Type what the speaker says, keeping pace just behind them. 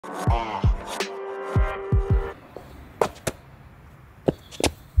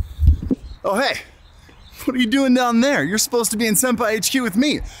Oh, hey, what are you doing down there? You're supposed to be in SenpaiHQ with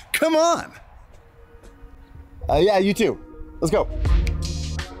me. Come on. Yeah, you too. Let's go.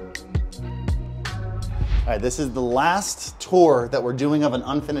 All right, this is the last tour that we're doing of an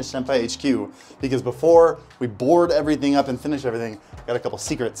unfinished SenpaiHQ because before we board everything up and finish everything, I got a couple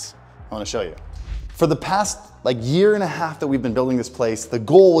secrets I want to show you. For the past year and a half that we've been building this place, the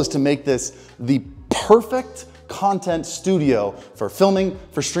goal was to make this the perfect content studio for filming,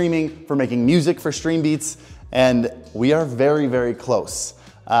 for streaming, for making music for StreamBeats, and we are very, very close.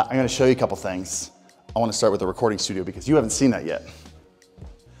 I'm gonna show you a couple things. I wanna start with the recording studio because you haven't seen that yet.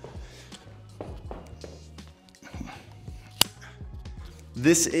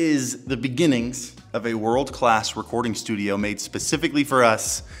 This is the beginnings of a world-class recording studio made specifically for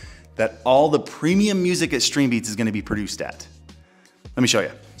us that all the premium music at StreamBeats is gonna be produced at. Let me show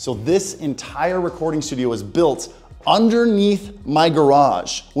you. So this entire recording studio was built underneath my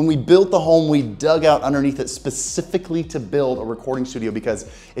garage. When we built the home, we dug out underneath it specifically to build a recording studio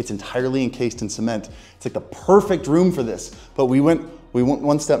because it's entirely encased in cement. It's like the perfect room for this. But we went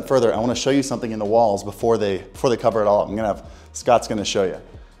one step further. I want to show you something in the walls before they cover it all up. Scott's gonna show you.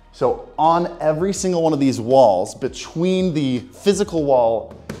 So on every single one of these walls, between the physical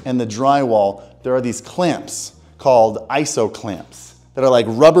wall and the dry wall, there are these clamps called ISO clamps that are like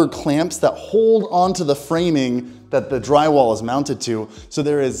rubber clamps that hold onto the framing that the drywall is mounted to. So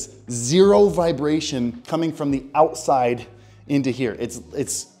there is zero vibration coming from the outside into here.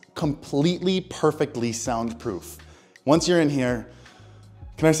 It's completely, perfectly soundproof. Once you're in here,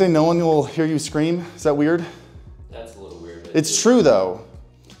 can I say no one will hear you scream? Is that weird? That's a little weird. It's true though.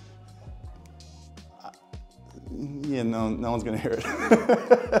 Yeah, no one's gonna hear it.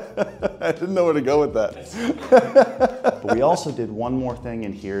 I didn't know where to go with that. But we also did one more thing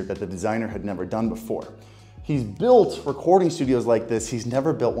in here that the designer had never done before. He's built recording studios like this. He's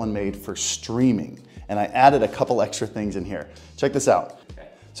never built one made for streaming. And I added a couple extra things in here. Check this out. Okay.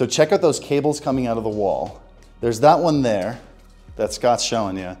 So check out those cables coming out of the wall. There's that one there that Scott's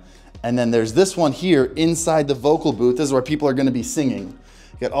showing you. And then there's this one here inside the vocal booth. This is where people are gonna be singing.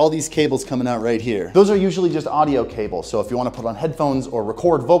 You got all these cables coming out right here. Those are usually just audio cables. So if you want to put on headphones or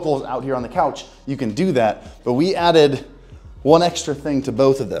record vocals out here on the couch, you can do that. But we added one extra thing to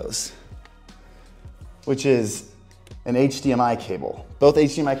both of those, which is an HDMI cable. Both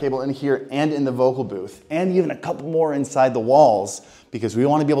HDMI cable in here and in the vocal booth, and even a couple more inside the walls, because we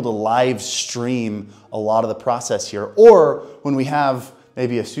want to be able to live stream a lot of the process here. Or when we have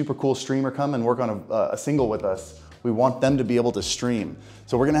maybe a super cool streamer come and work on a single with us, we want them to be able to stream.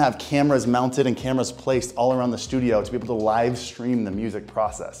 So we're gonna have cameras mounted and cameras placed all around the studio to be able to live stream the music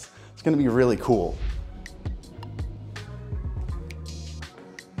process. It's gonna be really cool.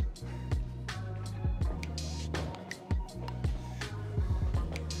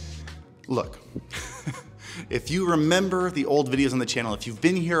 Look, if you remember the old videos on the channel, if you've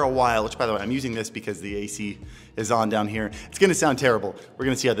been here a while, which by the way, I'm using this because the AC is on down here. It's gonna sound terrible. We're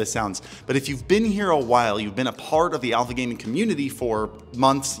gonna see how this sounds. But if you've been here a while, you've been a part of the alpha gaming community for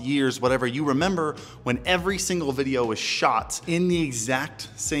months, years, whatever, you remember when every single video was shot in the exact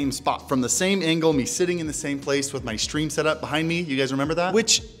same spot, from the same angle, me sitting in the same place with my stream set up behind me. You guys remember that?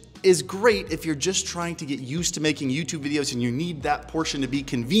 Which is great if you're just trying to get used to making YouTube videos and you need that portion to be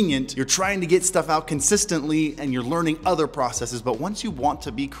convenient. You're trying to get stuff out consistently and you're learning other processes. But once you want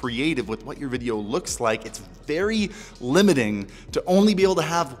to be creative with what your video looks like, it's very limiting to only be able to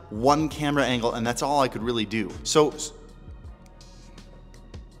have one camera angle, and that's all I could really do. So, is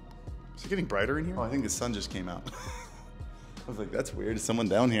it getting brighter in here? Oh, I think the sun just came out. I was like, that's weird, is someone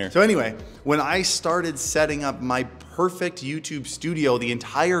down here? So anyway, when I started setting up my perfect YouTube studio, the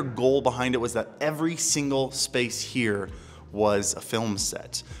entire goal behind it was that every single space here was a film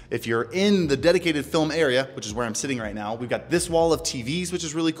set. If you're in the dedicated film area, which is where I'm sitting right now, we've got this wall of TVs, which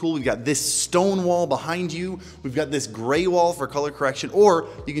is really cool. We've got this stone wall behind you. We've got this gray wall for color correction, or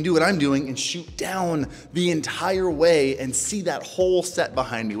you can do what I'm doing and shoot down the entire way and see that whole set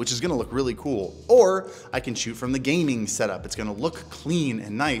behind me, which is gonna look really cool. Or I can shoot from the gaming setup. It's gonna look clean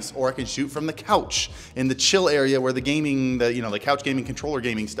and nice. Or I can shoot from the couch in the chill area where the gaming, the couch gaming, controller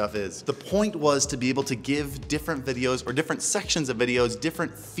gaming stuff is. The point was to be able to give different videos or different sections of videos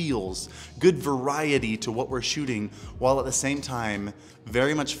different feels, good variety to what we're shooting, while at the same time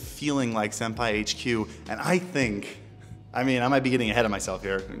very much feeling like SenpaiHQ. And I think, I might be getting ahead of myself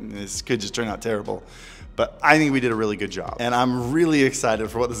here. This could just turn out terrible. But I think we did a really good job. And I'm really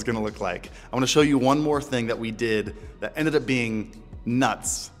excited for what this is gonna look like. I wanna show you one more thing that we did that ended up being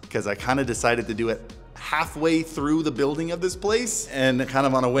nuts, because I kind of decided to do it halfway through the building of this place and kind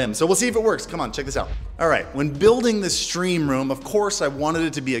of on a whim. So we'll see if it works. Come on, check this out. All right, when building this stream room, of course I wanted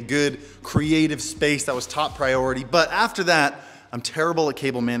it to be a good creative space. That was top priority. But after that, I'm terrible at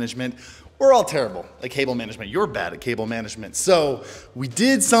cable management. We're all terrible at cable management. You're bad at cable management. So we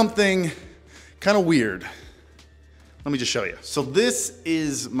did something kind of weird. Let me just show you. So this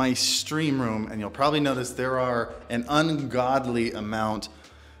is my stream room, and you'll probably notice there are an ungodly amount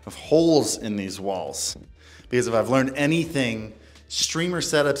of holes in these walls. Because if I've learned anything, streamer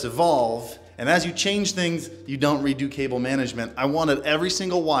setups evolve, and as you change things, you don't redo cable management. I wanted every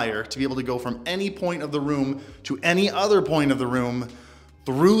single wire to be able to go from any point of the room to any other point of the room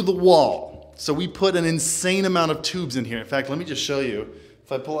through the wall. So we put an insane amount of tubes in here. In fact, let me just show you.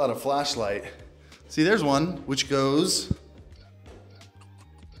 If I pull out a flashlight, see, there's one which goes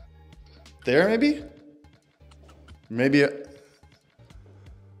there, maybe? Maybe, I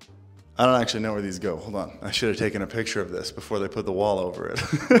don't actually know where these go. Hold on, I should have taken a picture of this before they put the wall over it.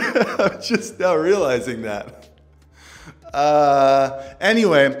 I'm just now realizing that.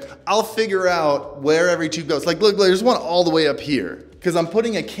 Anyway, I'll figure out where every tube goes. Like, look, there's one all the way up here. Because I'm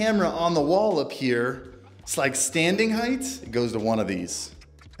putting a camera on the wall up here. It's like standing height. It goes to one of these.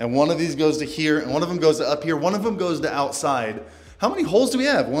 And one of these goes to here, and one of them goes to up here, one of them goes to outside. How many holes do we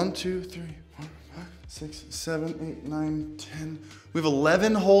have? 1, 2, 3, 4, 5, 6, 7, 8, 9, 10. We have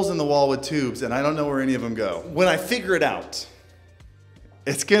 11 holes in the wall with tubes, and I don't know where any of them go. When I figure it out,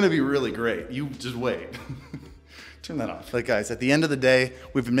 it's gonna be really great. You just wait. Turn that off. Like, guys, at the end of the day,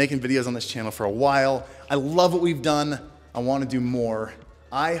 we've been making videos on this channel for a while. I love what we've done. I wanna do more.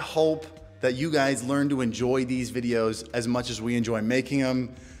 I hope that you guys learn to enjoy these videos as much as we enjoy making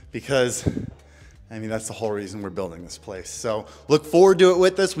them, because I mean, that's the whole reason we're building this place. So look forward to it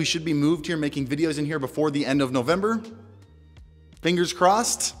with us. We should be moved here, making videos in here before the end of November. Fingers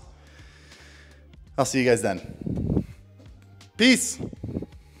crossed. I'll see you guys then. Peace.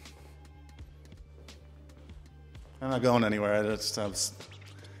 I'm not going anywhere. It's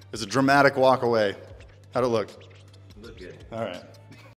a dramatic walk away. How'd it look? Look good. All right.